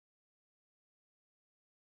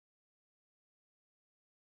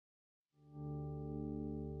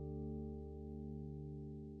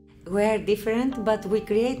We're different, but we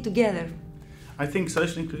create together. I think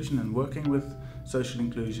social inclusion and working with social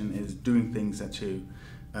inclusion is doing things that you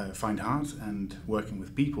find hard and working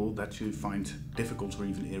with people that you find difficult or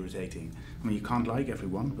even irritating. I mean, you can't like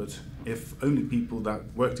everyone, but if only people that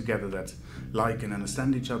work together that like and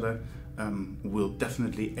understand each other will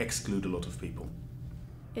definitely exclude a lot of people.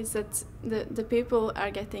 Is that the people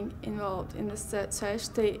are getting involved in the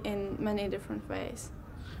society in many different ways.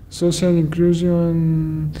 Social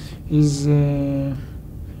inclusion is a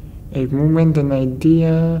movement, an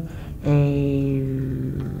idea, a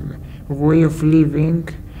way of living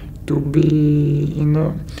to be,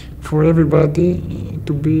 for everybody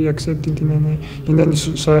to be accepted in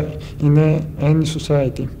any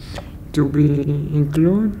society, to be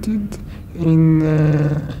included in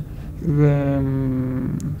the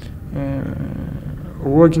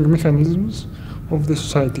working mechanisms of the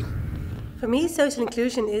society. For me, social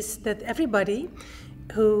inclusion is that everybody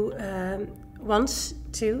who wants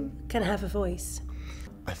to can have a voice.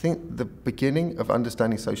 I think the beginning of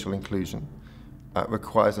understanding social inclusion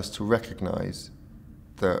requires us to recognize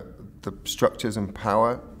the structures and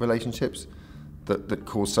power relationships that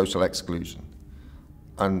cause social exclusion.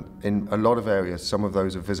 And in a lot of areas, some of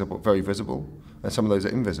those are visible, very visible, and some of those are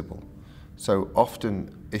invisible. So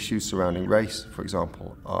often issues surrounding race, for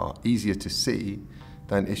example, are easier to see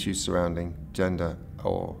than issues surrounding gender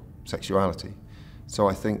or sexuality. So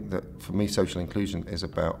I think that for me, social inclusion is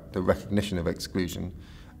about the recognition of exclusion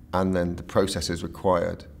and then the processes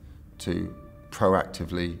required to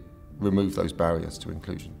proactively remove those barriers to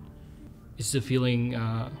inclusion. It's the feeling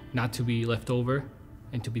not to be left over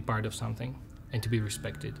and to be part of something and to be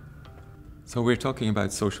respected. So we're talking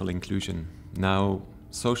about social inclusion. Now,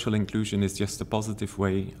 social inclusion is just a positive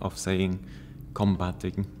way of saying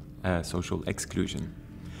combating social exclusion.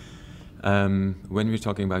 When we're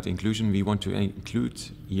talking about inclusion, we want to include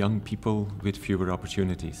young people with fewer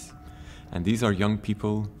opportunities. And these are young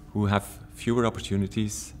people who have fewer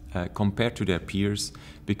opportunities compared to their peers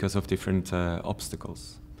because of different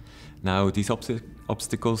obstacles. Now, these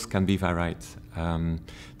obstacles can be varied.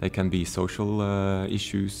 They can be social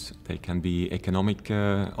issues, they can be economic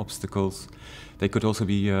obstacles. They could also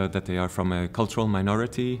be that they are from a cultural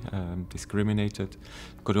minority, discriminated.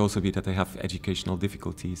 It could also be that they have educational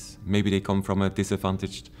difficulties. Maybe they come from a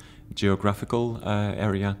disadvantaged geographical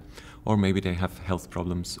area, or maybe they have health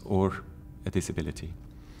problems or a disability.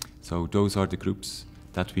 So those are the groups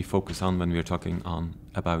that we focus on when we're talking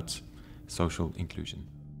about social inclusion.